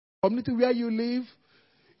community where you live,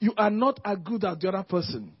 you are not as good as the other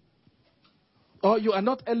person. Or you are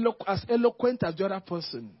not as eloquent as the other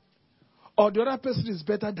person. Or the other person is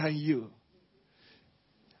better than you.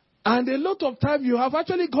 And a lot of time you have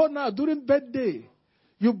actually gone out during birthday.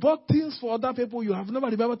 You bought things for other people you have never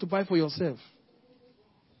remembered to buy for yourself.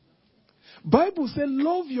 Bible says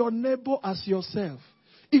love your neighbor as yourself.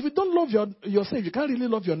 If you don't love yourself, you can't really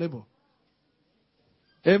love your neighbor.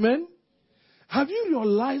 Amen? Have you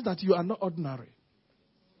realized that you are not ordinary?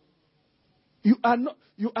 You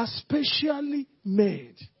are specially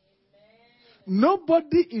made.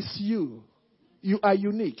 Nobody is you. You are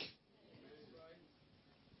unique.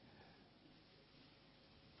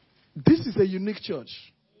 This is a unique church.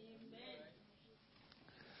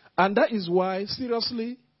 And that is why,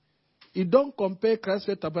 seriously, you don't compare Christ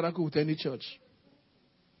Faith Tabernacle with any church.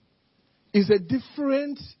 It's a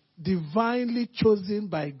different, divinely chosen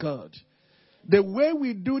by God. The way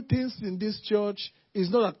we do things in this church is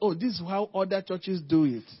not that, this is how other churches do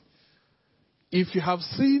it. If you have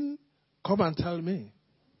seen, come and tell me.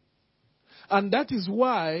 And that is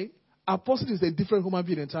why Apostle is a different human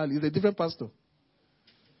being entirely. He's a different pastor.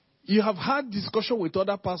 You have had discussion with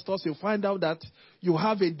other pastors, you find out that you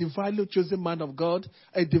have a divinely chosen man of God,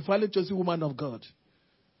 a divinely chosen woman of God.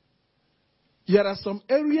 There are some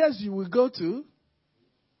areas you will go to,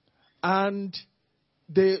 and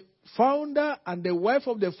the founder and the wife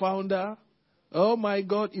of the founder, oh my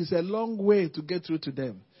God, it's a long way to get through to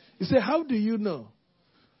them. You say, how do you know?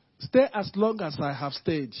 Stay as long as I have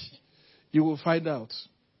stayed. You will find out.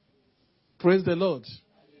 Praise the Lord.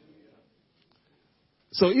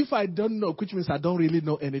 So if I don't know, which means I don't really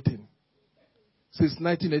know anything. Since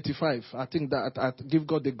 1985, I think that I give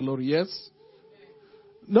God the glory, yes?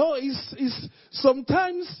 No, it's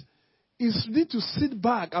sometimes you need to sit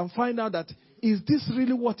back and find out that, is this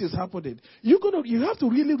really what is happening? You have to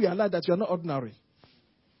really realize that you are not ordinary.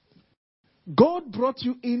 God brought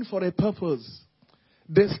you in for a purpose.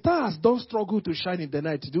 The stars don't struggle to shine in the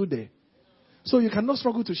night, do they? So you cannot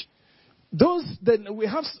struggle to shine. Then we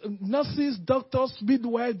have nurses, doctors,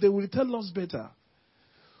 midwives, they will tell us better.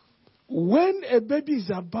 When a baby is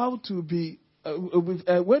about to be,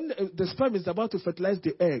 when the sperm is about to fertilize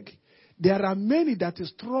the egg, there are many that are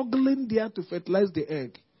struggling there to fertilize the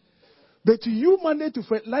egg. But you managed to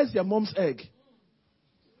fertilize your mom's egg.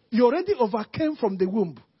 You already overcame from the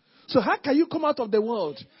womb. So how can you come out of the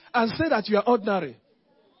world and say that you are ordinary?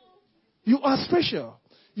 You are special.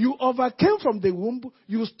 You overcame from the womb.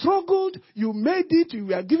 You struggled. You made it. You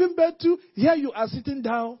were given birth to. Here you are sitting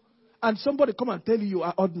down and somebody come and tell you you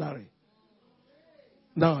are ordinary.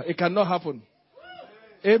 No, it cannot happen.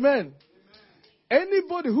 Amen.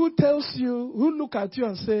 Anybody who tells you, who look at you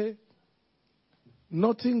and say,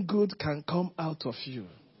 nothing good can come out of you.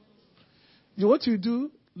 What you do,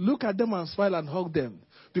 look at them and smile and hug them.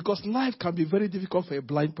 Because life can be very difficult for a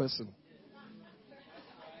blind person.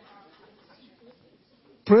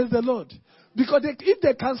 Praise the Lord. Because if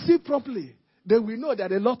they can see properly, they will know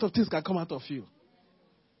that a lot of things can come out of you.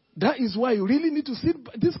 That is why you really need to sit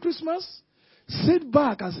this Christmas. Sit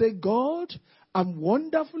back and say, God, I'm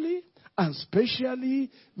wonderfully and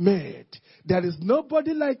specially made. There is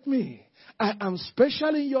nobody like me. I am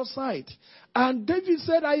special in your sight. And David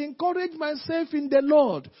said, I encourage myself in the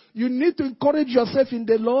Lord. You need to encourage yourself in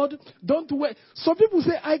the Lord. Don't wait. Some people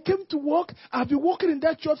say, I came to work. I've been working in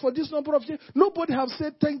that church for this number of years. Nobody have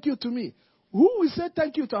said thank you to me. Who will say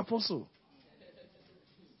thank you to Apostle?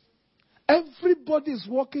 Everybody is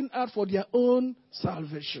working out for their own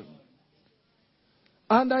salvation.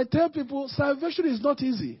 And I tell people, salvation is not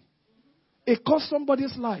easy. It costs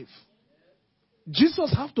somebody's life.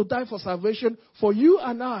 Jesus have to die for salvation for you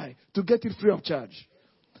and I to get it free of charge.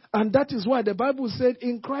 And that is why the Bible said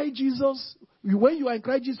in Christ Jesus, when you are in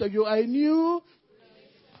Christ Jesus, you are new.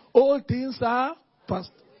 All things are past.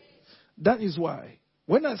 That is why.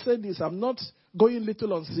 When I say this, I'm not going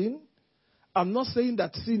little on sin. I'm not saying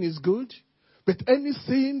that sin is good. But any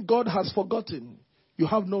sin God has forgotten, you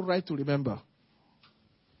have no right to remember.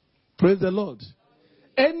 Praise the Lord.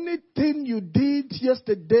 Anything you did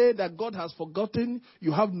yesterday that God has forgotten,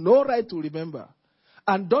 you have no right to remember.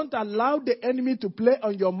 And don't allow the enemy to play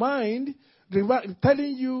on your mind,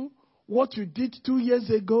 telling you what you did 2 years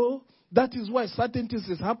ago. That is why certain things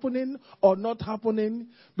is happening or not happening.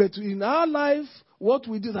 But in our life, what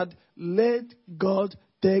we do is that let God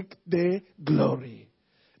take the glory.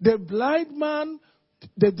 The blind man,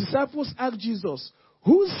 the disciples asked Jesus,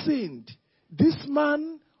 who sinned, this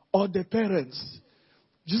man or the parents?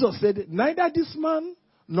 Jesus said, neither this man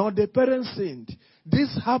nor the parents sinned.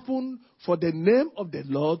 This happened for the name of the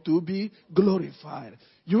Lord to be glorified.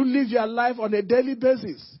 You live your life on a daily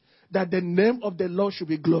basis. that the name of the Lord should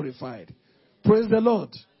be glorified. Praise the Lord.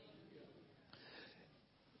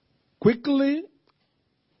 Quickly,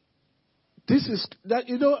 this is that,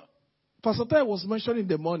 Pastor Tai was mentioning in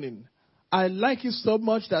the morning. I like it so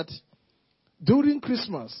much that during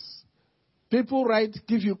Christmas, people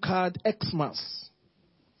give you card Xmas.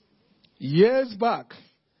 Years back,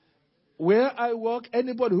 where I work,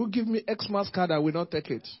 anybody who give me Xmas card, I will not take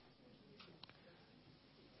it.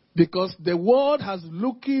 Because the world has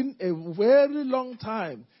looking a very long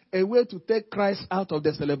time a way to take Christ out of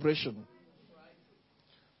the celebration.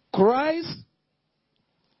 Christ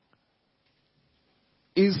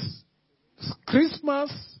is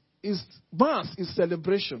Christmas, is Mass, is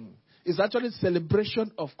celebration. It's actually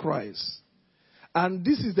celebration of Christ. And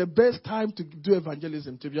this is the best time to do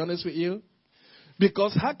evangelism, to be honest with you.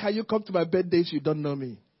 Because how can you come to my birthday if you don't know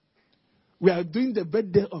me? We are doing the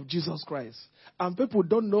birthday of Jesus Christ. And people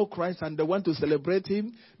don't know Christ and they want to celebrate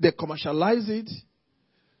him. They commercialize it.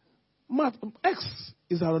 X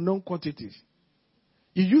is an unknown quantity.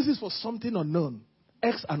 You use this for something unknown.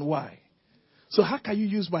 X and Y. So how can you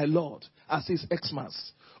use my Lord as his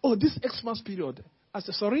Xmas? Oh, this Xmas period. I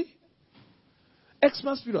said, sorry?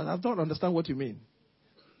 Xmas period. I don't understand what you mean.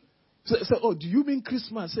 So, oh, do you mean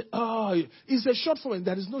Christmas? Say, oh, it's a short form.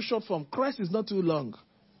 There is no short form. Christ is not too long.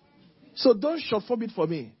 So don't short form it for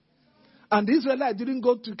me. And the Israelites didn't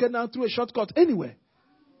go to Canaan through a shortcut anyway.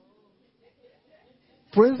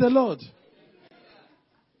 Praise the Lord.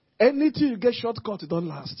 Anything you get shortcut, it don't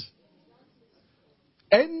last.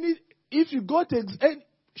 If you go to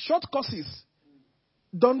short courses,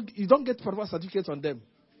 you don't get proper certificates on them.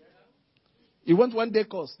 You want 1 day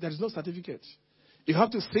course, there is no certificate. You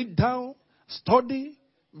have to sit down, study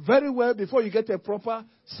very well before you get a proper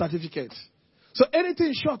certificate. So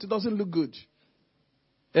anything short doesn't look good.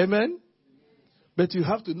 Amen? But you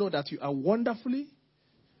have to know that you are wonderfully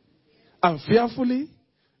and fearfully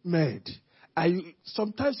made.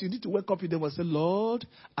 Sometimes you need to wake up in them and say, Lord,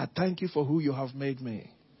 I thank you for who you have made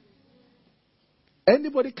me.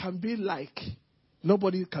 Anybody can be like,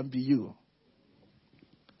 nobody can be you.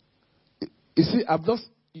 You see,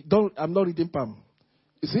 I'm not reading palm.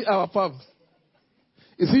 You see our palm.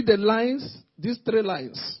 You see the lines, these 3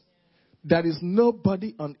 lines. There is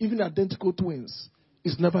nobody on, even identical twins,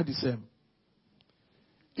 is never the same.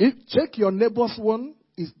 Check your neighbor's one,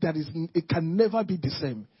 it can never be the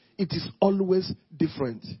same. It is always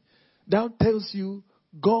different. That tells you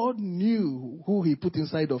God knew who he put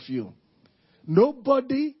inside of you.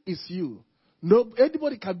 Nobody is you.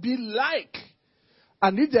 Anybody can be like.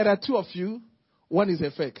 And if there are 2 of you, one is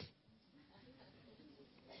a fake.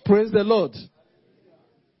 Praise the Lord.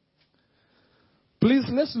 Please,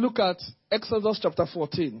 let's look at Exodus chapter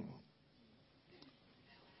 14.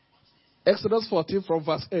 Exodus 14 from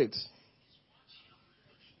verse 8.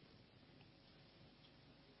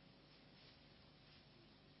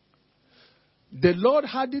 The Lord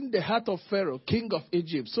hardened the heart of Pharaoh, king of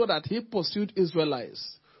Egypt, so that he pursued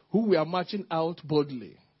Israelites who were marching out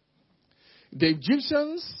boldly. The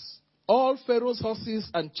Egyptians, all Pharaoh's horses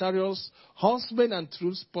and chariots, horsemen and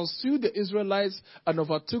troops, pursued the Israelites and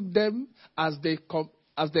overtook them as they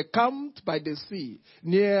camped by the sea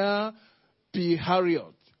near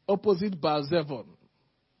Pi-Hahiroth, opposite Baal-Zebon.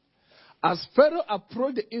 As Pharaoh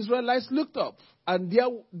approached, the Israelites looked up, and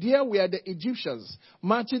there were the Egyptians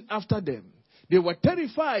marching after them. They were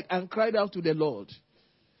terrified and cried out to the Lord.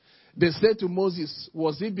 They said to Moses,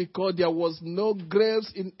 was it because there was no graves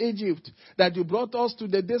in Egypt that you brought us to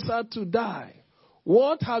the desert to die?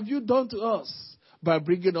 What have you done to us by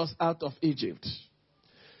bringing us out of Egypt?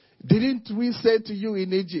 Didn't we say to you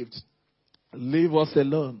in Egypt, leave us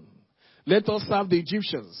alone. Let us serve the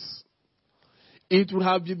Egyptians. It would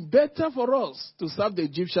have been better for us to serve the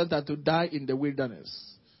Egyptians than to die in the wilderness.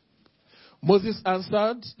 Moses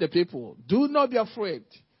answered the people, do not be afraid.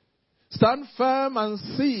 Stand firm and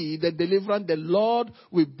see the deliverance the Lord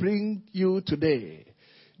will bring you today.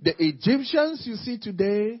 The Egyptians you see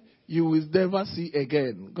today, you will never see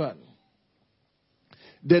again. Go on.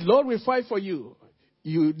 The Lord will fight for you.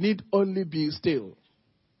 You need only be still.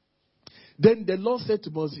 Then the Lord said to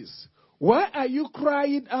Moses, why are you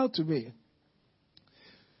crying out to me?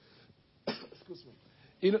 Excuse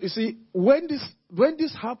me. You see, when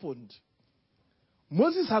this happened,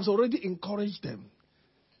 Moses has already encouraged them.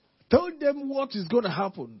 Told them what is going to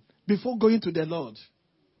happen before going to the Lord.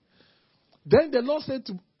 Then the Lord said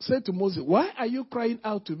to Moses, why are you crying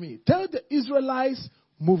out to me? Tell the Israelites,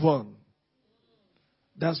 move on.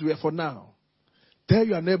 That's where for now. Tell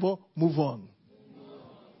your neighbor, move on.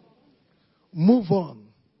 Move on.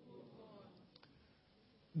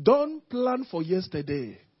 Don't plan for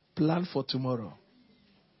yesterday. Plan for tomorrow.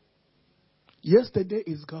 Yesterday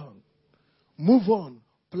is gone. Move on.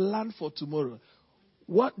 Plan for tomorrow.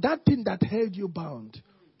 What that thing that held you bound,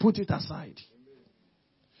 put it aside.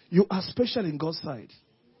 You are special in God's sight.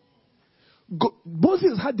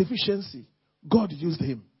 Moses had deficiency. God used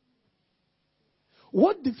him.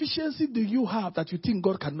 What deficiency do you have that you think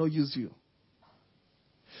God cannot use you?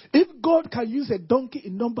 If God can use a donkey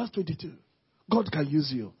in Numbers 22, God can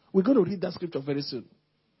use you. We're going to read that scripture very soon.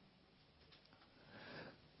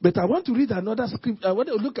 But I want to read another scripture. I want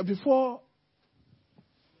to look at before.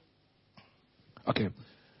 Okay.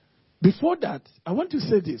 Before that, I want to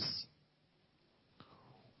say this.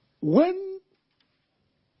 When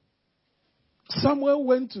Samuel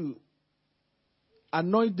went to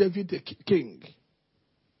anoint David the king,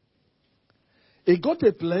 he got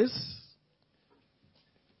a place.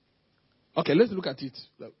 Okay, let's look at it.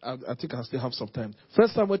 I think I still have some time. 1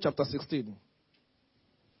 Samuel chapter 16,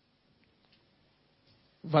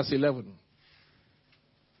 verse 11.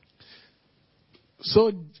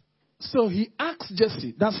 So he asked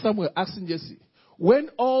Jesse, that's Samuel asking Jesse, when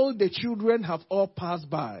all the children have all passed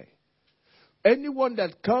by, anyone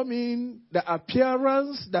that come in, the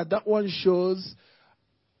appearance that one shows,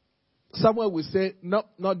 Samuel will say, no,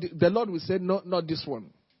 the Lord will say, no, not this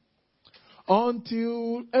one.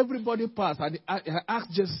 Until everybody passed, and I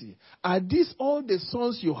asked Jesse, are these all the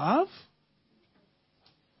sons you have?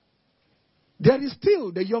 There is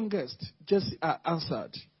still the youngest, Jesse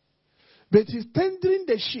answered. But he's tendering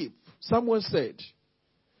the sheep. Samuel said,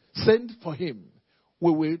 send for him.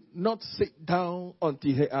 We will not sit down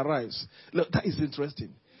until he arrives. Look, that is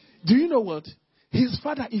interesting. Do you know what? His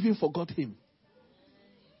father even forgot him.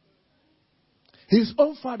 His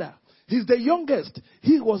own father. He's the youngest.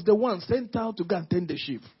 He was the one sent out to go and tend the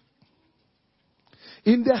sheep.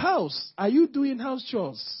 In the house, are you doing house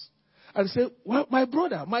chores? And say, well, my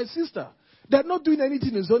brother, my sister, they're not doing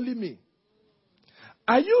anything. It's only me.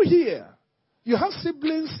 Are you here? You have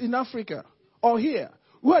siblings in Africa or here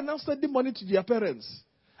who are now sending money to their parents.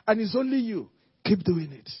 And it's only you. Keep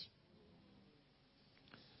doing it.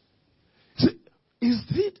 So, is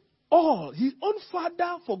it all? His own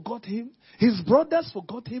father forgot him. His brothers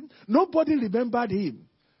forgot him. Nobody remembered him.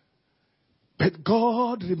 But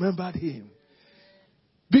God remembered him.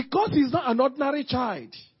 Because he's not an ordinary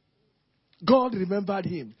child. God remembered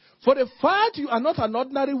him. For the fact you are not an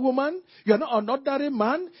ordinary woman, you are not an ordinary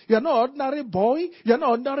man, you are not an ordinary boy, you are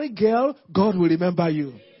not an ordinary girl, God will remember you.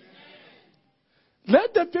 Amen.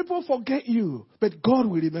 Let the people forget you, but God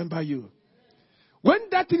will remember you. When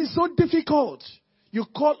that thing is so difficult, you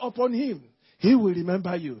call upon him, he will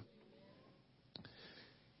remember you.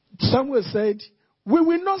 Samuel said, we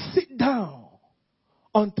will not sit down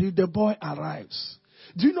until the boy arrives.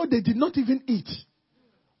 Do you know they did not even eat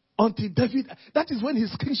until David? That is when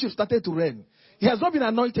his kingship started to reign. He has not been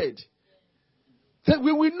anointed. So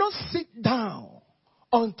we will not sit down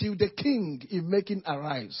until the king in making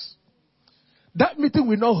arrives. That meeting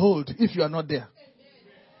will not hold if you are not there.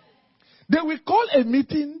 They will call a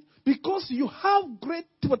meeting because you have great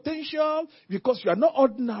potential, because you are not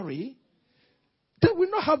ordinary. They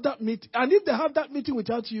will not have that meeting. And if they have that meeting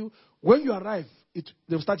without you, when you arrive,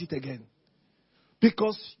 they'll start it again.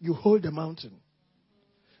 Because you hold the mountain.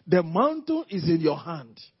 The mountain is in your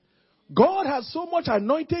hand. God has so much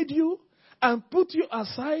anointed you and put you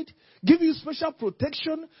aside, give you special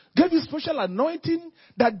protection, give you special anointing,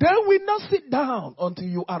 that they will not sit down until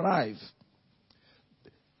you arrive.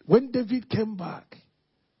 When David came back,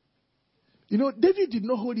 David did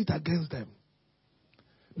not hold it against them.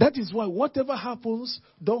 That is why whatever happens,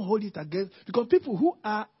 don't hold it against. Because people who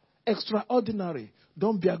are extraordinary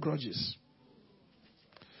don't bear grudges.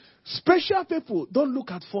 Special people don't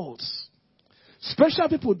look at faults. Special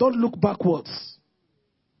people don't look backwards.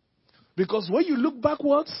 Because when you look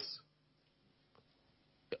backwards,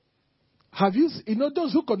 have you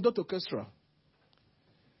those who conduct orchestra?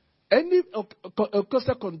 Any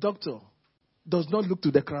orchestra conductor does not look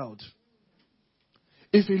to the crowd.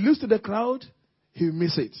 If he looks to the crowd, he will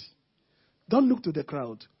miss it. Don't look to the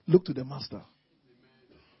crowd. Look to the master.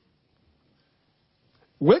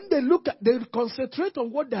 When they concentrate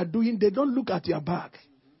on what they are doing, they don't look at your back.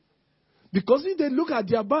 Because if they look at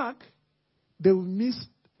their back, they will miss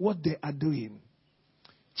what they are doing.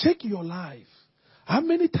 Check your life. How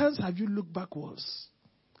many times have you looked backwards?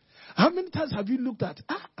 How many times have you looked at,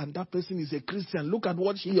 and that person is a Christian. Look at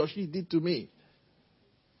what he or she did to me.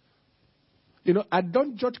 I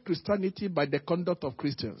don't judge Christianity by the conduct of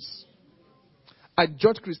Christians. I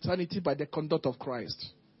judge Christianity by the conduct of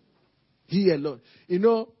Christ. He alone.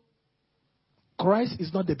 Christ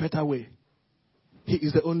is not the better way. He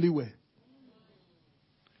is the only way.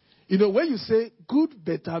 When you say good,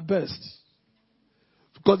 better, best,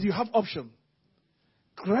 Because you have option.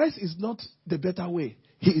 Christ is not the better way.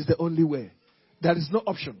 He is the only way. There is no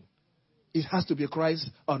option. It has to be Christ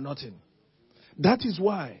or nothing. That is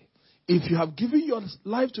why, if you have given your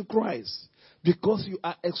life to Christ, because you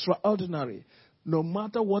are extraordinary, no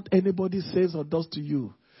matter what anybody says or does to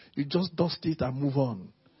you, you just dust it and move on.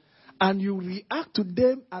 And you react to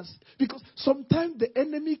them because sometimes the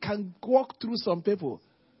enemy can walk through some people.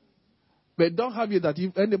 But don't have it that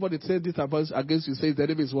if anybody says this against you, says the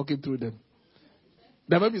enemy is walking through them.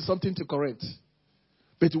 There may be something to correct.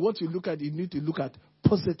 But what you look at, you need to look at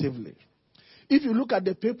positively. If you look at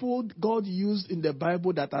the people God used in the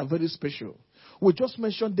Bible that are very special, we just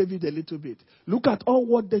mentioned David a little bit. Look at all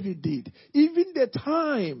what David did. Even the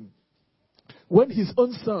time when his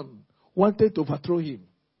own son wanted to overthrow him.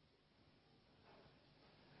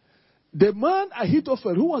 The man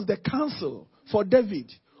Ahithophel, who was the counsel for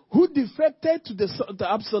David, who defected to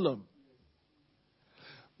Absalom.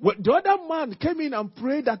 The other man came in and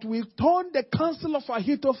prayed that we turn the counsel of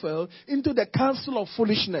Ahithophel into the counsel of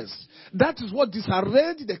foolishness. That is what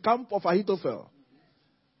disarrayed the camp of Ahithophel.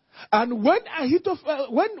 And when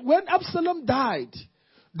Absalom died,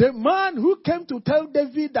 the man who came to tell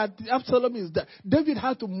David that Absalom is dead, David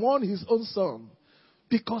had to mourn his own son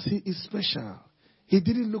because he is special. He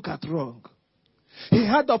didn't look at wrong. He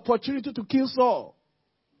had the opportunity to kill Saul,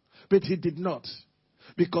 but he did not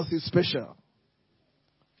because he's special.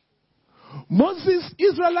 Moses,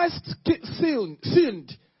 Israelites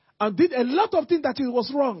sinned and did a lot of things that was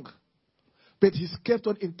wrong, but he kept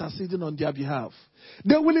on interceding on their behalf.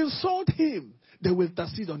 They will insult him. They will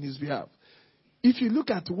intercede on his behalf. If you look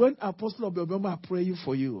at when Apostle of Obama are praying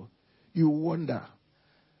for you, you wonder.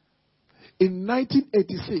 In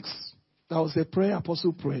 1986, there was a prayer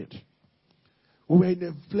Apostle prayed. We were in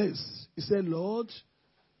a place. He said, Lord,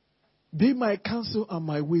 be my counsel and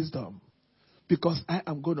my wisdom, because I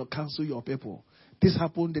am going to counsel your people. This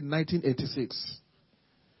happened in 1986.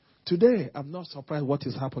 Today, I'm not surprised what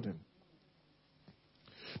is happening.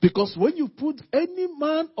 Because when you put any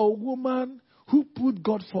man or woman who put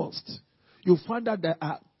God first, you find that they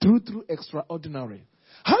are true extraordinary.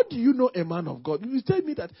 How do you know a man of God? You tell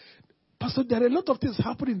me that, Pastor, there are a lot of things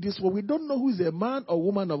happening in this world. We don't know who is a man or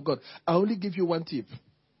woman of God. I only give you one tip.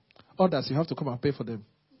 Others, you have to come and pay for them.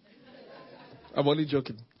 I'm only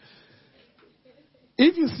joking.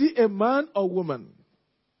 If you see a man or woman,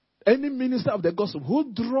 any minister of the gospel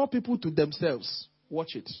who draw people to themselves,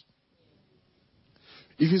 watch it.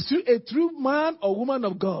 If you see a true man or woman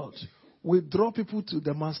of God, will draw people to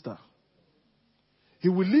the master. He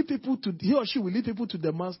or she will lead people to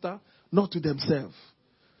the master, not to themselves.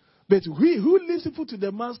 But he who leads people to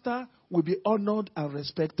the master will be honored and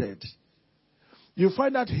respected. You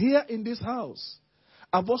find that here in this house,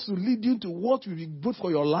 I'm supposed to lead you to what will be good for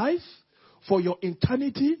your life, for your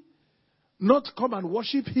eternity, not come and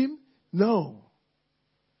worship him. No.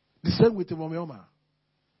 The same with Momioma.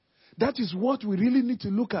 That is what we really need to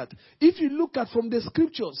look at. If you look at from the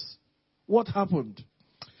scriptures, what happened?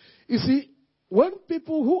 You see, when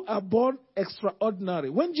people who are born extraordinary,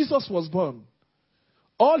 when Jesus was born,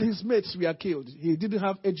 all his mates were killed. He didn't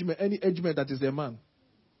have any age mate that is a man.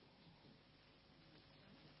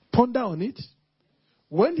 Ponder on it.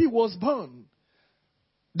 When he was born,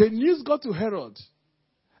 the news got to Herod.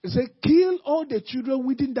 He said, kill all the children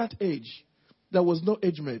within that age. There was no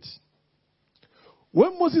age mate.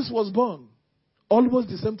 When Moses was born, almost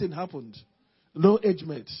the same thing happened. No age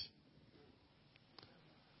mate.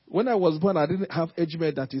 When I was born, I didn't have age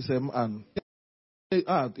mate that is a man.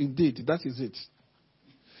 Indeed, that is it.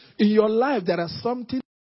 In your life, there are something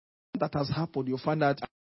that has happened. You find out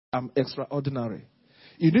I'm extraordinary.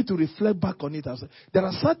 You need to reflect back on it. There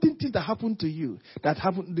are certain things that happen to you that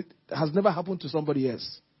has never happened to somebody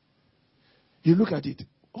else. You look at it.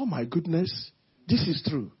 Oh my goodness, this is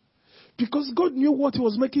true. Because God knew what he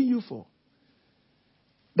was making you for.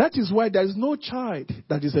 That is why there is no child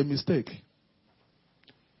that is a mistake.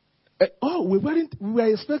 We were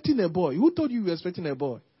expecting a boy. Who told you were expecting a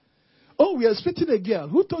boy? Oh, we are expecting a girl.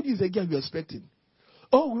 Who told you it's a girl you are expecting?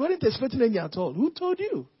 Oh, we weren't expecting any at all. Who told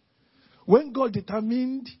you? When God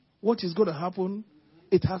determined what is going to happen,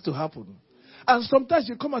 it has to happen. And sometimes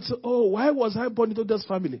you come and say, oh, why was I born into this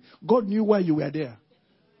family? God knew why you were there.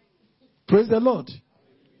 Praise the Lord.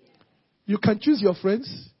 You can choose your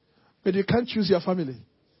friends, but you can't choose your family.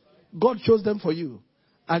 God chose them for you,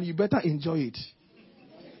 and you better enjoy it.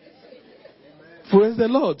 Praise the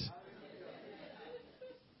Lord.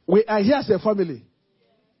 We are here as a family.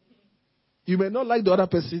 You may not like the other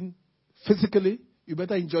person physically. You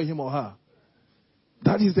better enjoy him or her.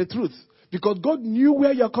 That is the truth. Because God knew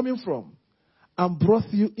where you are coming from and brought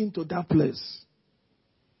you into that place.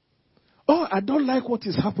 Oh, I don't like what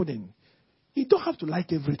is happening. You don't have to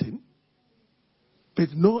like everything.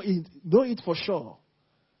 But know it for sure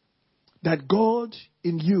that God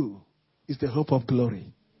in you is the hope of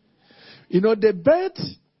glory. The birth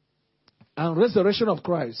and resurrection of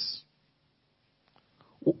Christ,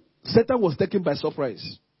 Satan was taken by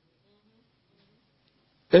surprise.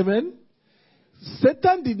 Amen?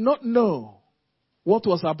 Satan did not know what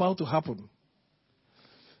was about to happen.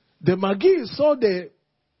 The Magi saw the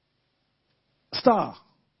star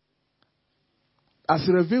as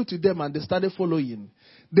revealed to them, and they started following.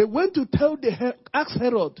 They went to ask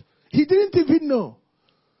Herod. He didn't even know.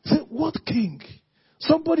 Say, what king?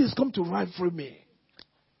 Somebody has come to ride for me.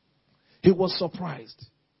 He was surprised.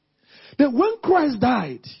 Then when Christ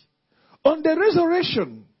died, on the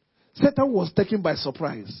resurrection, Satan was taken by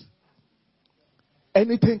surprise.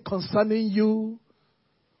 Anything concerning you,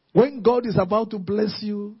 when God is about to bless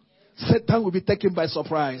you, Satan will be taken by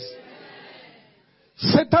surprise.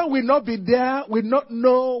 Satan will not be there, will not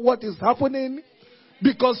know what is happening,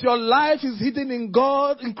 because your life is hidden in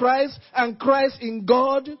God, in Christ, and Christ in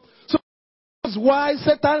God. So that's why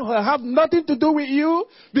Satan will have nothing to do with you,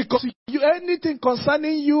 because anything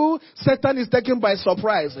concerning you, Satan is taken by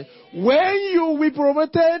surprise. When you will be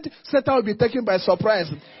promoted, Satan will be taken by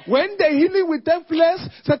surprise. When the healing will take place,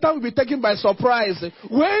 Satan will be taken by surprise.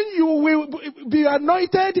 When you will be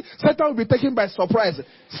anointed, Satan will be taken by surprise.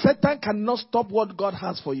 Satan cannot stop what God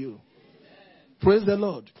has for you. Praise the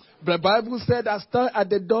Lord. The Bible said, I stand at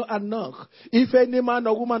the door and knock. If any man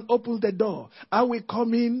or woman opens the door, I will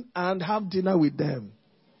come in and have dinner with them.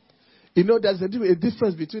 There's a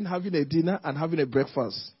difference between having a dinner and having a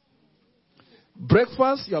breakfast.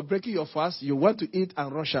 Breakfast, you're breaking your fast, you want to eat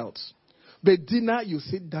and rush out. But dinner, you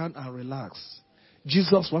sit down and relax.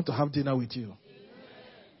 Jesus wants to have dinner with you.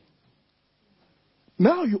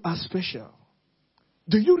 Now you are special.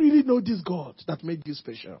 Do you really know this God that made you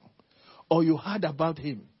special? Or you heard about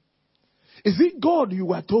him? Is it God you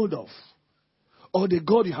were told of? Or the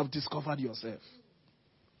God you have discovered yourself?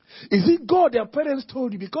 Is it God your parents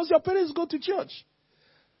told you? Because your parents go to church.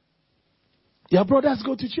 Your brothers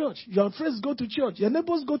go to church. Your friends go to church. Your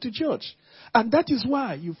neighbors go to church. And that is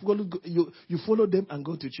why you follow them and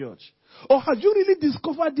go to church. Or have you really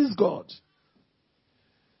discovered this God?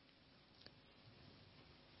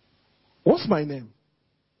 What's my name?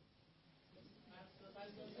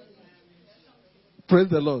 Praise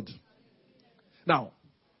the Lord. Now,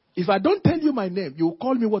 if I don't tell you my name, you will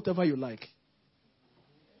call me whatever you like.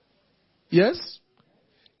 Yes?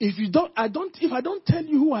 If I don't tell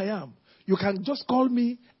you who I am, you can just call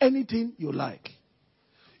me anything you like.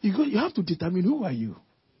 You have to determine, who are you?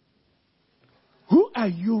 Who are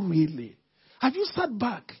you really? Have you sat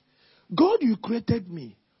back? God, you created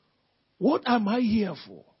me. What am I here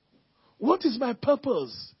for? What is my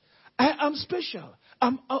purpose? I am special.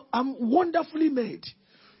 I'm wonderfully made.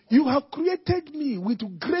 You have created me with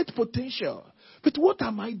great potential. But what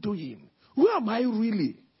am I doing? Who am I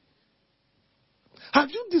really? Have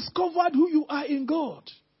you discovered who you are in God?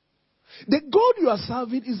 The God you are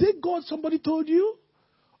serving, is it God somebody told you?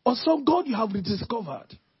 Or some God you have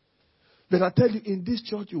rediscovered? But I tell you, in this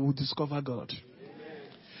church you will discover God. Amen.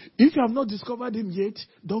 If you have not discovered him yet,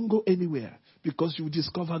 don't go anywhere, because you will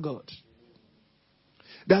discover God.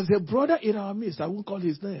 There's a brother in our midst, I won't call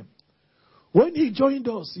his name. When he joined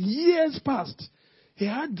us, years past, he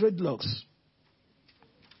had dreadlocks.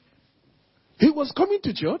 He was coming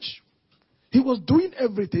to church. He was doing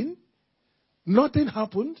everything. Nothing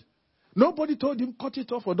happened. Nobody told him, cut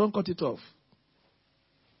it off or don't cut it off.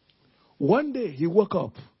 One day, he woke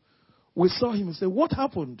up. We saw him and said, what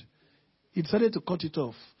happened? He decided to cut it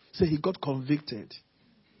off. So he got convicted.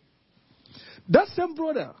 That same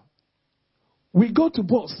brother, we go to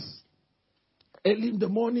bus. Early in the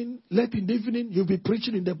morning, late in the evening, he'll be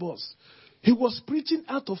preaching in the bus. He was preaching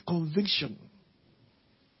out of conviction.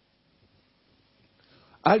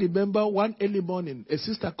 I remember one early morning, a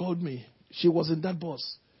sister called me. She was in that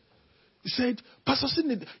bus. He said, Pastor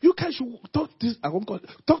Sidney, you guys should talk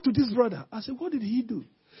to this brother. I said, what did he do?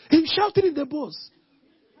 He shouted in the bus.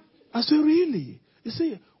 I said, really? He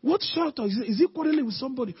said, what shout? Is he quarreling with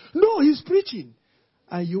somebody? No, he's preaching.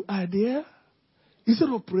 And you are there? Instead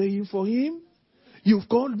of praying for him, you've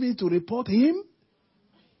called me to report him?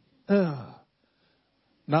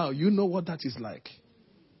 Now, you know what that is like.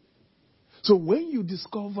 So when you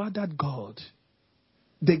discover that God,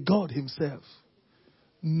 the God himself,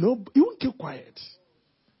 you won't keep quiet.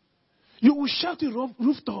 You will shout it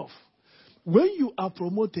rooftop. When you are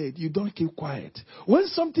promoted, you don't keep quiet. When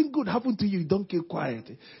something good happened to you, you don't keep quiet.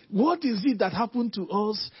 What is it that happened to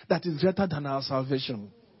us that is greater than our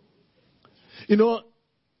salvation?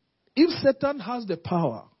 If Satan has the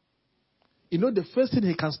power, the first thing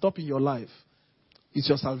he can stop in your life is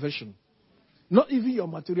your salvation. Not even your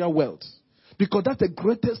material wealth. Because that's the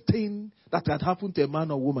greatest thing that can happen to a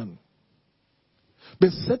man or woman.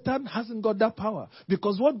 But Satan hasn't got that power.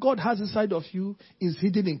 Because what God has inside of you is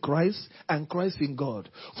hidden in Christ and Christ in God.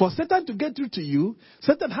 For Satan to get through to you,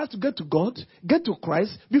 Satan has to get to God, get to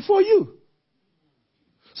Christ before you.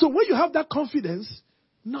 So when you have that confidence,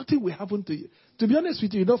 nothing will happen to you. To be honest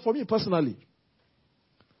with you, for me personally,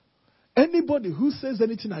 anybody who says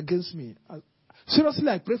anything against me, seriously,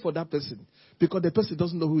 I pray for that person. Because the person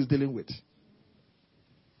doesn't know who he's dealing with.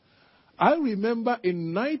 I remember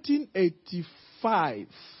in 1985,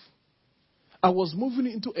 I was moving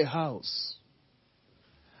into a house.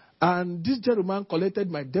 And this gentleman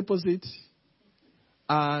collected my deposit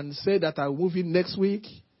and said that I'll move in next week,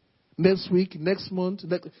 next month,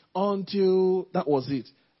 until that was it.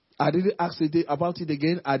 I didn't ask about it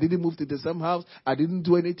again. I didn't move to the same house. I didn't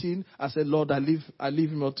do anything. I said, Lord, I leave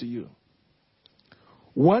him up to you.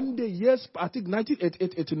 One day, yes, I think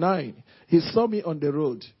 1989, he saw me on the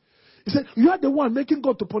road. He said, you are the one making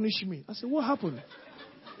God to punish me. I said, what happened?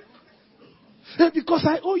 Because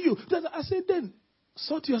I owe you. I said, then,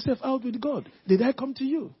 sort yourself out with God. Did I come to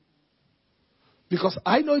you? Because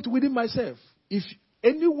I know it within myself. If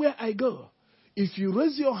anywhere I go, if you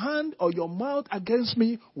raise your hand or your mouth against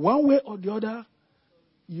me, one way or the other,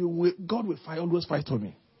 God will always fight for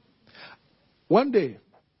me. One day,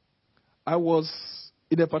 I was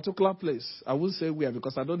in a particular place. I won't say where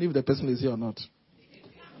because I don't know if the person is here or not.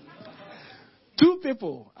 Two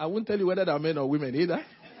people. I won't tell you whether they're men or women either.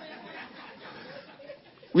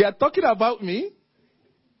 We are talking about me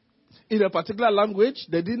in a particular language.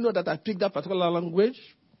 They didn't know that I picked that particular language.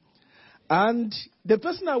 And the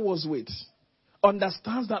person I was with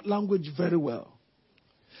understands that language very well.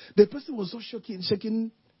 The person was so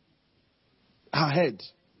shaking her head.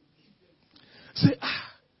 Say,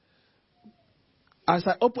 As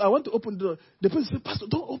I want to open the door, the person said, Pastor,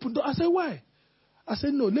 don't open the door. I said, why? I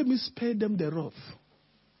said, no, let me spare them the wrath.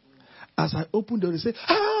 As I opened the door, they said,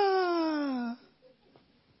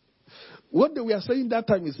 What we are saying that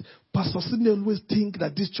time is, Pastor Sidney always think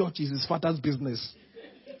that this church is his father's business.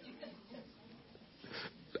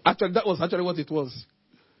 Actually, that was actually what it was.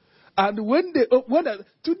 And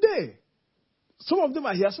today, some of them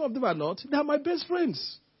are here, some of them are not. They are my best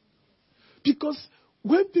friends. Because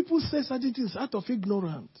when people say certain things out of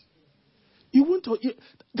ignorance,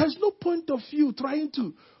 there's no point of you trying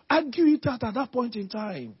to argue it out at that point in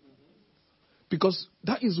time. Because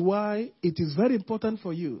that is why it is very important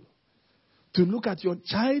for you to look at your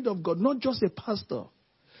child of God, not just a pastor,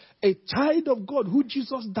 a child of God who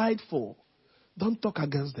Jesus died for. Don't talk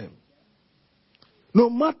against them. No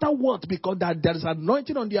matter what, because there is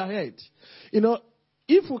anointing on their head.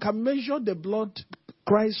 If we can measure the blood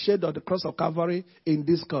Christ shed on the cross of Calvary in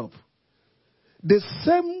this cup, the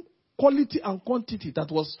same quality and quantity that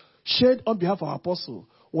was shed on behalf of our apostle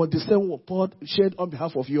was the same poured shed on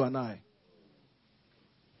behalf of you and I.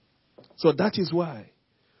 So that is why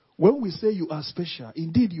when we say you are special,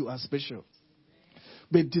 indeed you are special.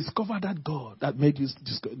 But discover that God that made you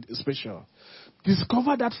special.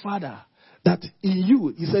 Discover that Father that in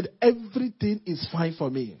you, he said, everything is fine for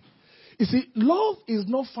me. You see, love is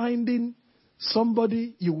not finding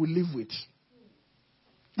somebody you will live with.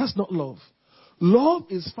 That's not love. Love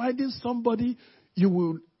is finding somebody you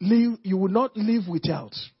will not live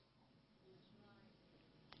without.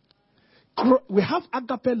 We have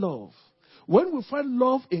agape love. When we find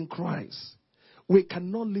love in Christ, we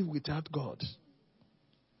cannot live without God.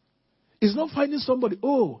 It's not finding somebody,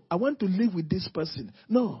 I want to live with this person.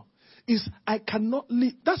 No. It's I cannot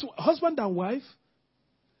live. That's what husband and wife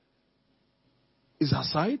is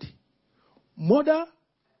outside. Mother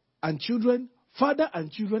and children, father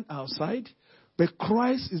and children are outside. But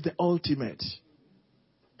Christ is the ultimate.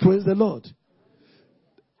 Praise the Lord.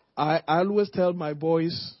 I always tell my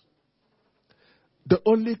boys, the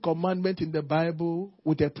only commandment in the Bible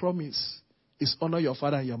with a promise is honor your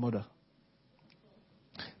father and your mother.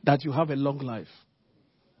 That you have a long life.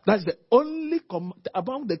 That's the only,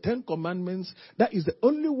 among the 10 commandments, that is the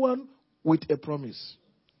only one with a promise.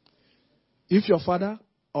 If your father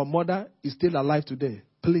or mother is still alive today,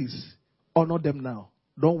 please honor them now.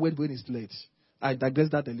 Don't wait when it's late. I digress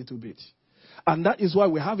that a little bit. And that is why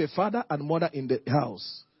we have a father and mother in the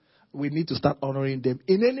house. We need to start honoring them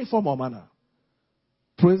in any form or manner.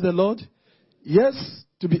 Praise the Lord. Yes,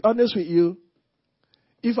 to be honest with you,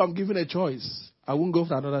 if I'm given a choice, I won't go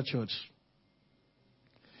for another church.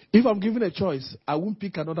 If I'm given a choice, I won't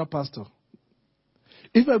pick another pastor.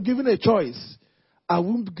 If I'm given a choice, I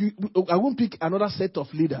won't pick another set of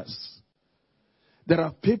leaders. There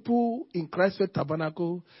are people in Christ Faith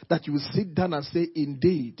Tabernacle that you will sit down and say,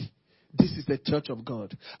 indeed, this is the church of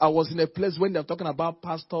God. I was in a place when they're talking about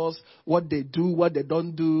pastors, what they do, what they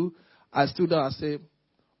don't do. I stood there and said,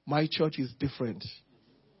 my church is different.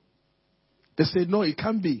 They said, no, it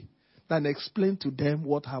can't be. Then explain to them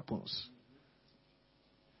what happens.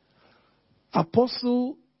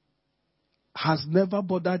 Apostle has never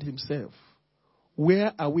bothered himself.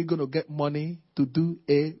 Where are we going to get money to do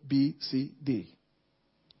A, B, C, D?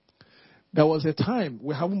 There was a time,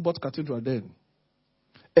 we haven't bought cathedral then.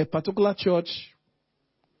 A particular church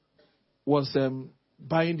was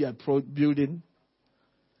buying their building.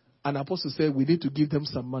 And Apostle said, we need to give them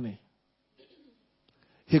some money.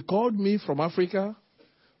 He called me from Africa.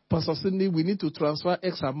 Pastor Sidney, we need to transfer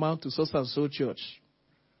X amount to so-and-so church.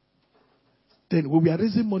 Then we were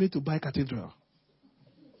raising money to buy cathedral.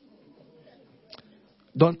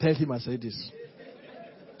 Don't tell him I said this.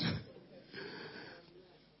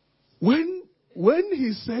 When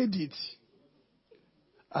he said it,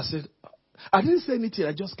 I said, I didn't say anything.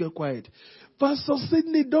 I just kept quiet. Pastor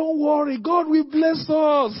Sidney, don't worry. God will bless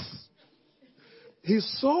us. He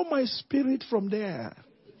saw my spirit from there.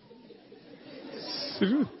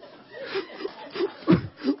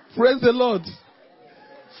 Praise the Lord.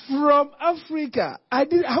 From Africa. I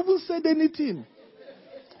haven't said anything.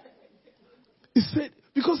 He said,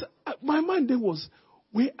 because my mind then was,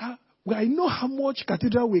 I know how much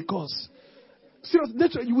cathedral will cost.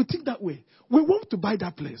 Seriously, you would think that way. We want to buy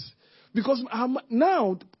that place. Because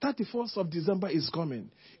now, 31st of December is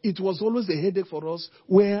coming. It was always a headache for us.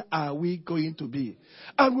 Where are we going to be?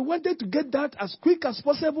 And we wanted to get that as quick as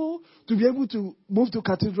possible to be able to move to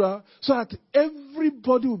cathedral so that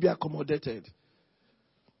everybody will be accommodated.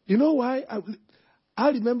 You know why? I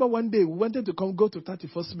remember one day we wanted to go to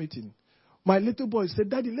 31st meeting. My little boy said,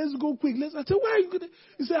 Daddy, let's go quick. I said, why are you going to?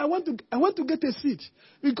 He said, I want to get a seat.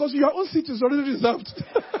 Because your own seat is already reserved.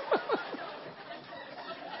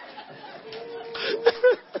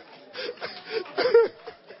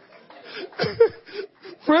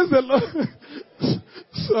 Praise the Lord.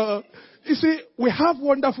 So, you see, we have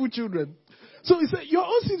wonderful children. So he said, your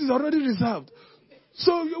own seat is already reserved.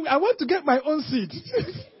 So I want to get my own seat.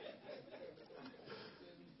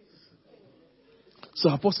 So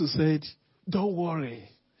Apostle said, don't worry.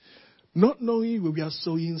 Not knowing we are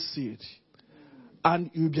sowing seed. And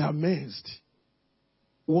you'll be amazed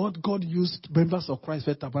what God used members of Christ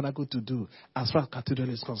Faith Tabernacle to do as far as cathedral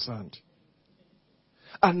is concerned.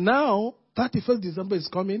 And now, 31st December is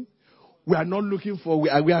coming. We are not looking for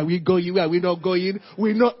where are we going, where are we not going.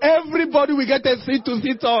 We know everybody will get a seat to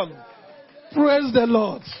sit on. Praise the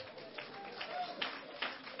Lord.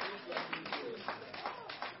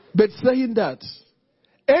 But saying that,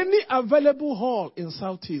 any available hall in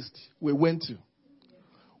Southeast we went to.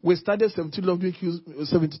 We started 72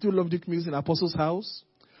 Lovejoy Mills in Apostles' House.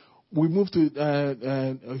 We moved to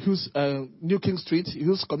New King Street,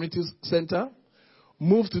 Hughes Community Center.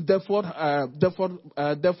 Moved to Deptford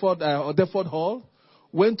Hall.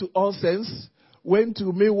 Went to All Saints. Went to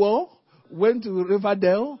Millwall. Went to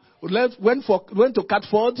Riverdale. Went to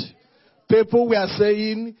Catford. People were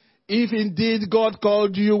saying, if indeed God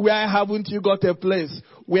called you, why haven't you got a place?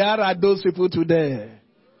 Where are those people today?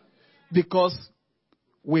 Because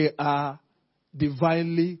we are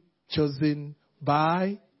divinely chosen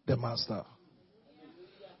by the Master.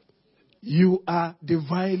 You are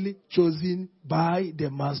divinely chosen by the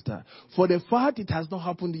Master. For the fact it has not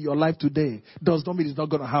happened in your life today does not mean it's not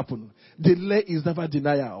going to happen. Delay is never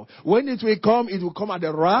denial. When it will come at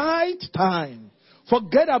the right time.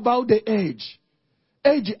 Forget about the age.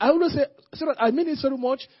 Age, I always say, I mean it so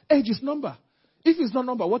much, age is number. If it's not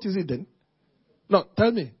number, what is it then? No,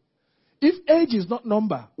 tell me. If age is not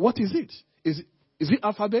number, what is it? Is it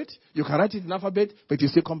alphabet? You can write it in alphabet, but you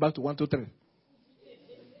still come back to 1, 2, 3.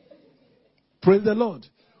 Praise the Lord.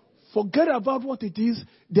 Forget about what it is.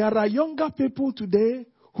 There are younger people today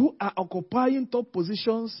who are occupying top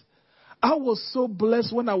positions. I was so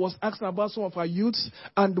blessed when I was asked about some of our youths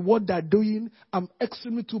and what they're doing. I'm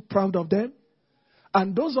extremely too proud of them.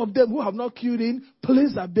 And those of them who have not queued in,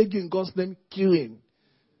 please, I beg you in God's name, queue in.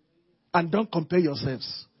 And don't compare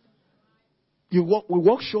yourselves. We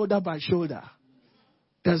walk shoulder by shoulder.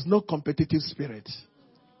 There's no competitive spirit.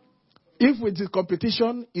 If with the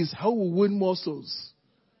competition is how we win more souls.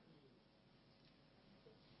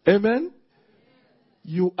 Amen?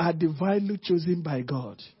 You are divinely chosen by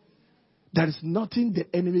God. There is nothing the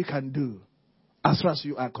enemy can do as far as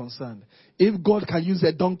you are concerned. If God can use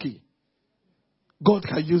a donkey, God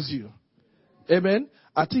can use you. Amen?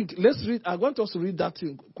 I think, let's read. I want us to read that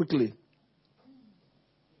thing quickly.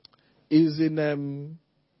 is in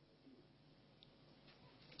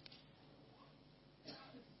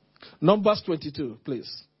Numbers 22,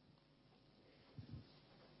 please.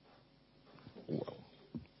 Wow.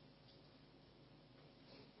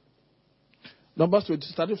 Numbers 20,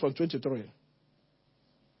 starting from 23.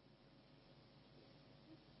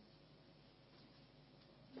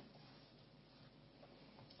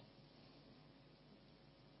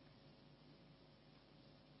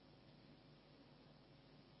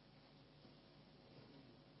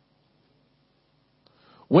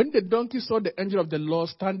 When the donkey saw the angel of the Lord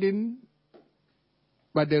standing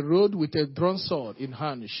by the road with a drawn sword in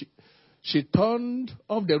hand, she turned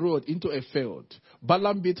off the road into a field.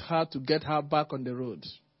 Balaam beat her to get her back on the road.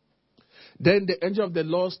 Then the angel of the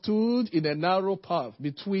Lord stood in a narrow path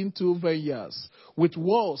between two vineyards with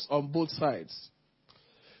walls on both sides.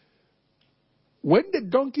 When the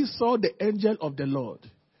donkey saw the angel of the Lord,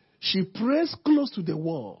 she pressed close to the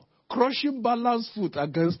wall, crushing Balaam's foot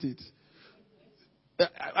against it.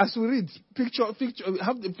 As we read, picture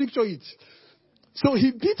it. So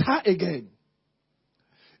he beat her again.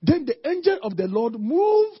 Then the angel of the Lord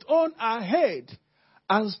moved on ahead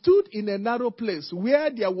and stood in a narrow place where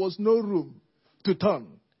there was no room to turn,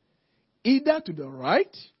 either to the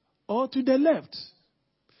right or to the left.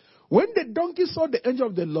 When the donkey saw the angel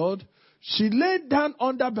of the Lord, she lay down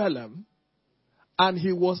under Balaam, and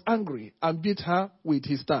he was angry and beat her with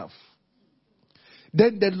his staff.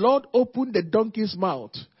 Then the Lord opened the donkey's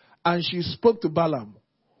mouth, and she spoke to Balaam.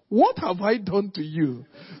 What have I done to you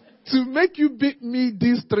to make you beat me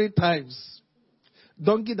these 3 times?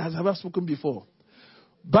 Donkey that has never spoken before.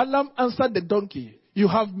 Balaam answered the donkey, you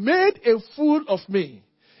have made a fool of me.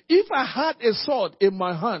 If I had a sword in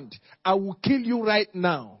my hand, I will kill you right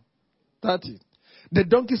now. That's it. The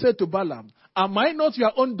donkey said to Balaam, am I not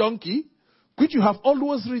your own donkey, which you have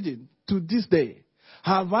always ridden to this day?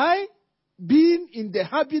 Have I been in the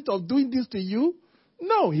habit of doing this to you?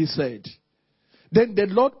 No, he said. Then the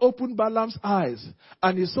Lord opened Balaam's eyes,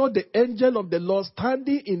 and he saw the angel of the Lord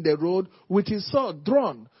standing in the road with his sword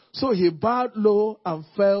drawn. So he bowed low and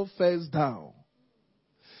fell face down.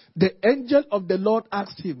 The angel of the Lord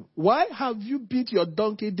asked him, why have you beat your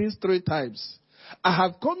donkey these 3 times? I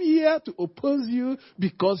have come here to oppose you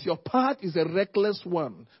because your path is a reckless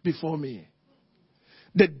one before me.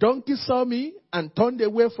 The donkey saw me and turned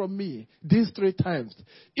away from me these 3 times.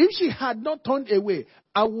 If she had not turned away,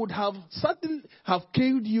 I would have certainly have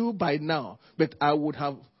killed you by now, but I would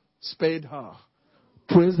have spared her.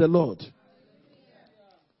 Praise the Lord.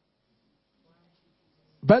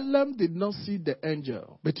 Balaam did not see the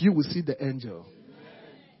angel, but you will see the angel.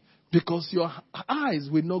 Because your eyes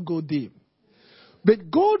will not go dim.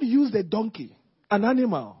 But God used a donkey, an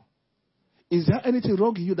animal. Is there anything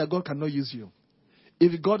wrong in you that God cannot use you?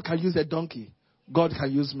 If God can use a donkey, God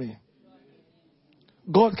can use me.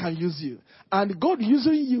 God can use you. And God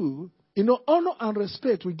using you, honor and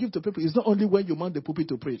respect we give to people is not only when you mount the pulpit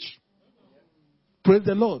to preach. Praise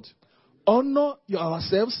the Lord. Honor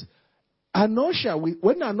ourselves.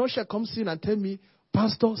 When an usher comes in and tell me,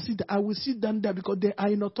 Pastor, I will sit down there because they are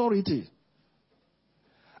in authority.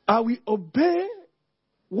 I will obey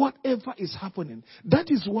whatever is happening. That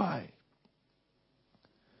is why,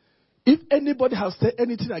 if anybody has said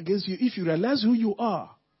anything against you, if you realize who you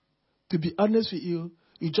are, to be honest with you,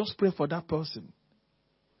 you just pray for that person.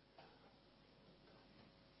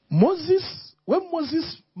 When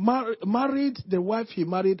Moses married the wife he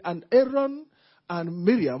married, and Aaron and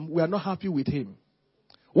Miriam were not happy with him.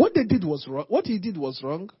 What he did was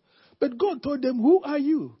wrong. But God told them, who are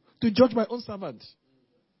you to judge my own servant?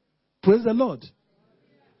 Praise the Lord.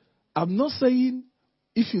 I'm not saying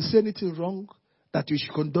if you say anything wrong that you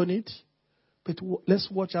should condone it. But let's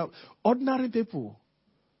watch out. Ordinary people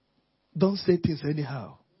don't say things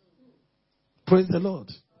anyhow. Praise the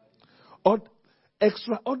Lord.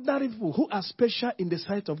 Extraordinary people who are special in the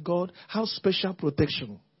sight of God have special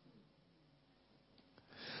protection.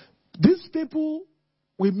 These people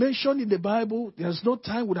we mentioned in the Bible, there's no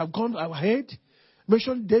time would have gone ahead.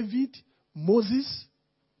 Mentioned David, Moses,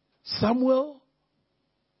 Samuel.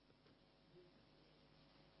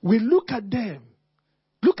 We look at them.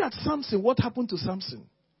 Look at Samson. What happened to Samson?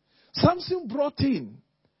 Samson brought in,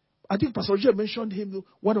 I think Pastor Roger mentioned him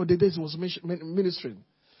one of the days he was ministering.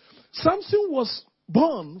 Samson was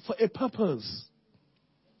born for a purpose.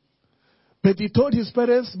 But he told his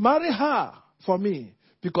parents, marry her for me,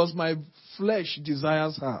 because my flesh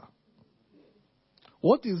desires her.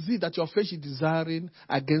 What is it that your flesh is desiring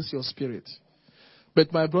against your spirit?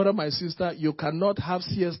 But my brother, my sister, you cannot have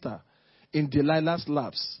siesta in Delilah's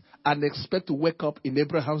laps and expect to wake up in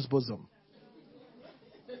Abraham's bosom.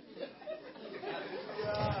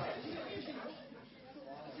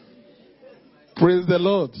 Praise the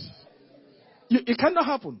Lord. It cannot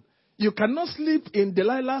happen. You cannot sleep in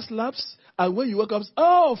Delilah's laps and when you wake up,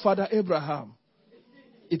 oh, Father Abraham.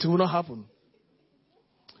 It will not happen.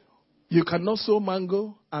 You cannot sow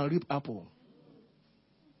mango and reap apple.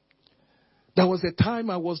 There was a time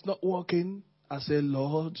I was not working. I said,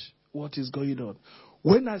 Lord, what is going on?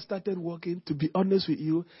 When I started working, to be honest with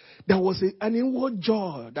you, there was an inward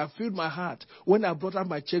joy that filled my heart when I brought out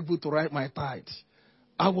my checkbook to write my tithe.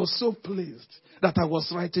 I was so pleased that I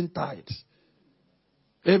was writing tithe.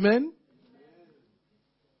 Amen?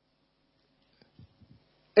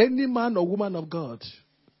 Any man or woman of God,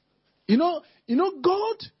 you know,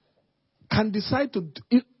 God can decide to,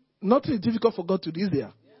 nothing is difficult for God to do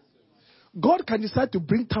there. God can decide to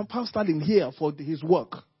bring Pastor in here for his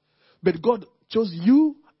work. But God chose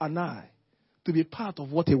you and I to be part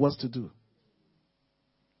of what he wants to do.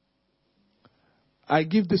 I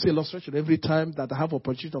give this illustration every time that I have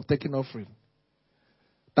opportunity of taking offering.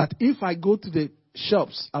 That if I go to the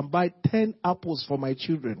shops and buy 10 apples for my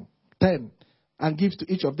children, 10, and give to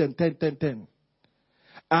each of them 10, 10, 10.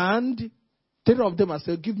 And 10 of them I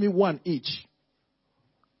say, give me one each.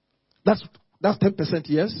 That's 10%,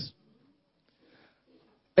 yes?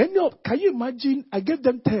 Can you imagine, I gave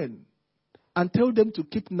them 10 and tell them to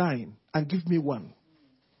keep 9 and give me 1.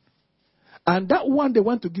 And that one they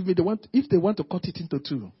want to give me, if they want to cut it into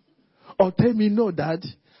 2. Or tell me, no, Dad,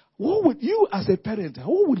 what would you as a parent,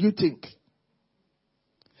 what would you think?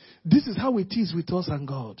 This is how it is with us and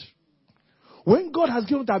God. When God has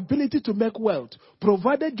given the ability to make wealth,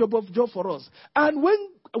 provided job for us, and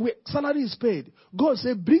when salary is paid, God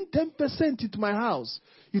said, bring 10% into my house.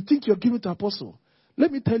 You think you're giving to apostle?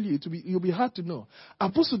 Let me tell you, you'll be hard to know.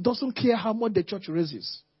 Apostle doesn't care how much the church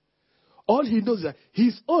raises. All he knows is that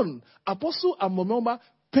his own apostle and mama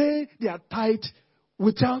pay their tithe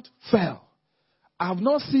without fail. I have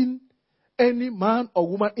not seen any man or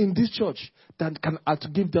woman in this church that can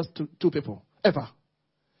give just to 2 people, ever.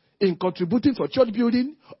 In contributing for church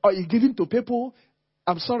building or in giving to people,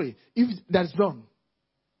 I'm sorry, if there's none.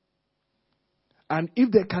 And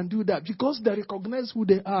if they can do that, because they recognize who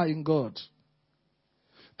they are in God.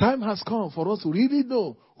 Time has come for us to really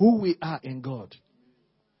know who we are in God.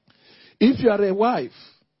 If you are a wife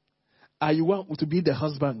and you want to be the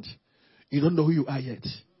husband, you don't know who you are yet.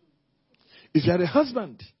 If you are a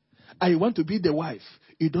husband and you want to be the wife,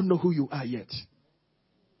 you don't know who you are yet.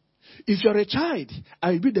 If you are a child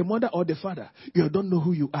and you be the mother or the father, you don't know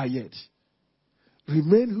who you are yet.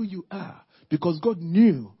 Remain who you are because God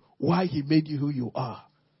knew why he made you who you are.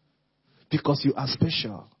 Because you are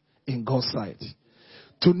special in God's sight.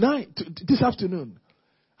 Tonight, this afternoon,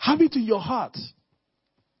 have it in your heart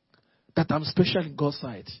that I'm special in God's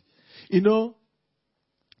sight. You know,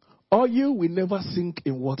 oil will never sink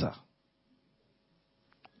in water.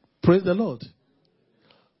 Praise the Lord.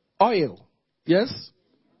 Oil, yes?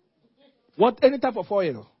 Any type of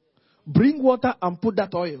oil. Bring water and put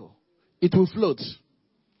that oil. It will float.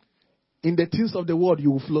 In the things of the world,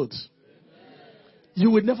 you will float.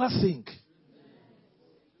 You will never sink.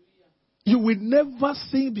 You will never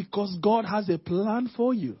sink because God has a plan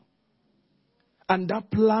for you. And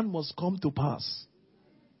that plan must come to pass.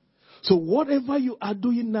 So whatever you are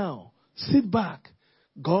doing now, sit back.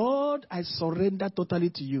 God, I surrender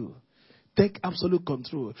totally to you. Take absolute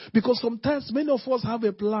control. Because sometimes many of us have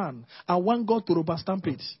a plan and want God to rubber stamp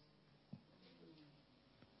it.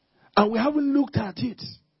 And we haven't looked at it.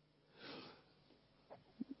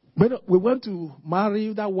 When we want to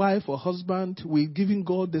marry that wife or husband, we're giving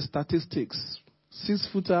God the statistics.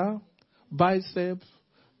 6-footer, bicep,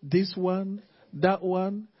 this one, that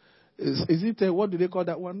one. Is it, what do they call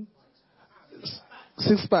that one?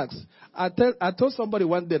 6 packs. I told somebody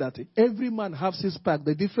one day that every man has 6 packs.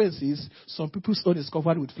 The difference is some people's own is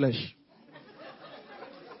covered with flesh.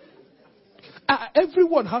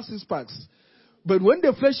 Everyone has 6 packs. But when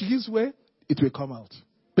the flesh gives way, it will come out.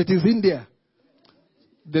 But it's in there.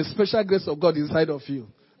 The special grace of God inside of you.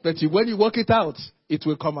 But when you work it out, it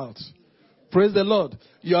will come out. Praise the Lord.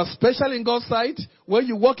 You are special in God's sight. When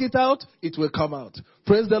you work it out, it will come out.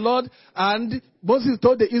 Praise the Lord. And Moses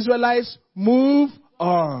told the Israelites, move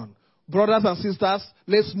on. Brothers and sisters,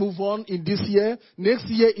 let's move on in this year. Next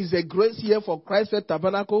year is a great year for Christ's Faith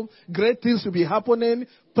Tabernacle. Great things will be happening.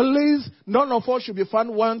 Please, none of us should be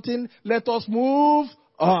found wanting. Let us move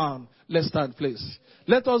on. Let's stand, please.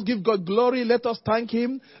 Let us give God glory. Let us thank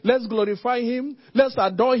him. Let's glorify him. Let's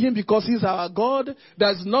adore him because he's our God.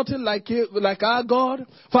 There's nothing like our God.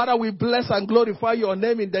 Father, we bless and glorify your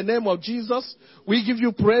name in the name of Jesus. We give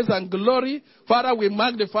you praise and glory. Father, we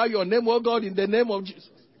magnify your name, oh God, in the name of Jesus.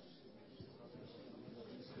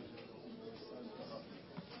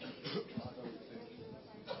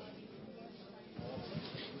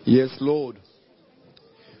 Yes, Lord.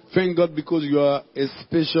 Thank God because you are a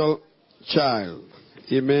special child.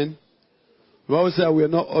 Amen. We always say we are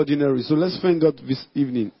not ordinary. So let's thank God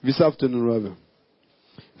this afternoon rather.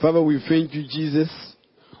 Father, we thank you, Jesus,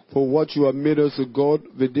 for what you have made us, O God,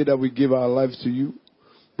 the day that we gave our lives to you.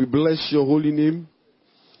 We bless your holy name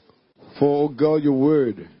for, O God, your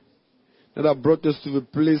word that have brought us to the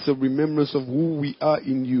place of remembrance of who we are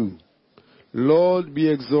in you. Lord,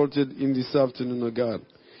 be exalted in this afternoon, O God.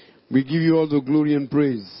 We give you all the glory and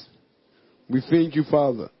praise. We thank you,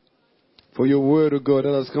 Father, for your word, O God,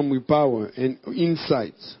 that has come with power and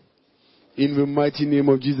insight in the mighty name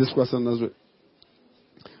of Jesus Christ of Nazareth.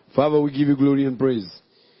 Father, we give you glory and praise.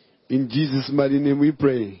 In Jesus' mighty name we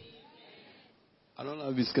pray. I don't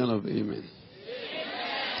have this kind of amen.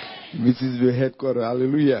 This is the headquarters.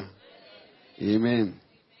 Hallelujah. Amen.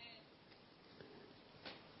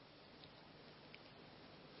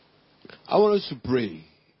 I want us to pray.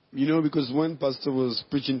 Because when Pastor was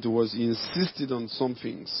preaching to us, he insisted on some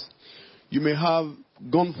things. You may have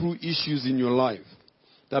gone through issues in your life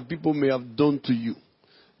that people may have done to you,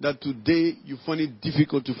 that today you find it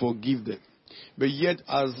difficult to forgive them. But yet,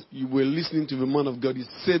 as you were listening to the man of God, he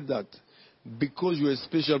said that because you're a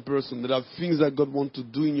special person, there are things that God wants to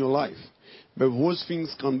do in your life. But those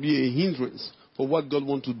things can be a hindrance for what God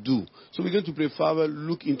wants to do. So we're going to pray, Father,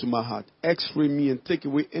 look into my heart. X-ray me and take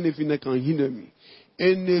away anything that can hinder me.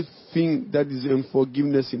 Anything that is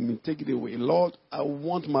unforgiveness in me, take it away. Lord, I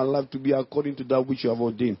want my life to be according to that which you have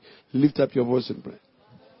ordained. Lift up your voice and pray.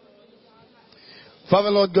 Father,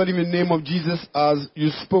 Lord God, in the name of Jesus, as you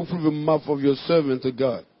spoke through the mouth of your servant, O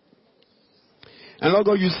God. And Lord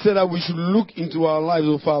God, you said that we should look into our lives,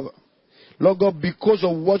 O Father. Lord God, because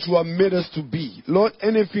of what you have made us to be. Lord,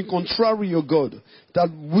 anything contrary, O God,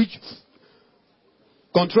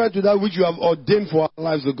 contrary to that which you have ordained for our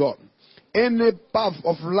lives, O God. Any path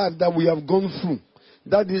of life that we have gone through,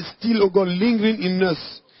 that is still, O God, lingering in us.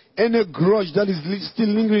 Any grudge that is still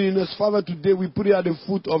lingering in us, Father, today we put it at the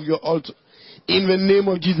foot of your altar. In the name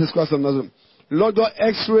of Jesus Christ of Nazareth. Lord God,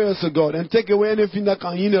 X-ray us, O God, and take away anything that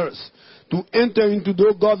can hinder us to enter into,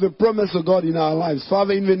 the promise of God in our lives.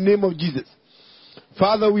 Father, in the name of Jesus.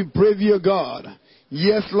 Father, we pray thee, O God.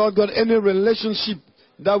 Yes, Lord God, any relationship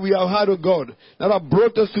that we have had, O God, that have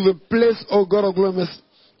brought us to the place, O God, of glory,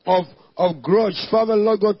 of grudge. Father,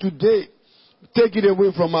 Lord God, today, take it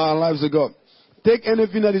away from our lives, O God. Take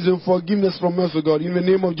anything that is in forgiveness from us, O God, in the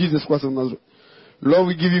name of Jesus Christ of Nazareth. Lord,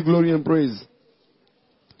 we give you glory and praise.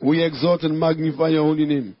 We exalt and magnify your holy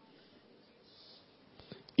name.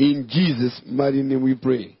 In Jesus' mighty name we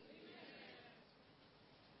pray.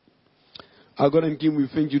 Our God and King, we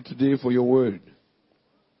thank you today for your word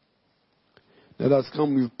that has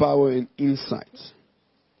come with power and insight.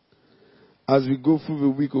 As we go through the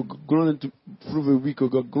week, O God,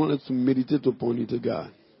 grant us to meditate upon it, O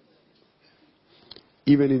God.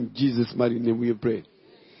 Even in Jesus' mighty name we pray.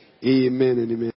 Amen and amen.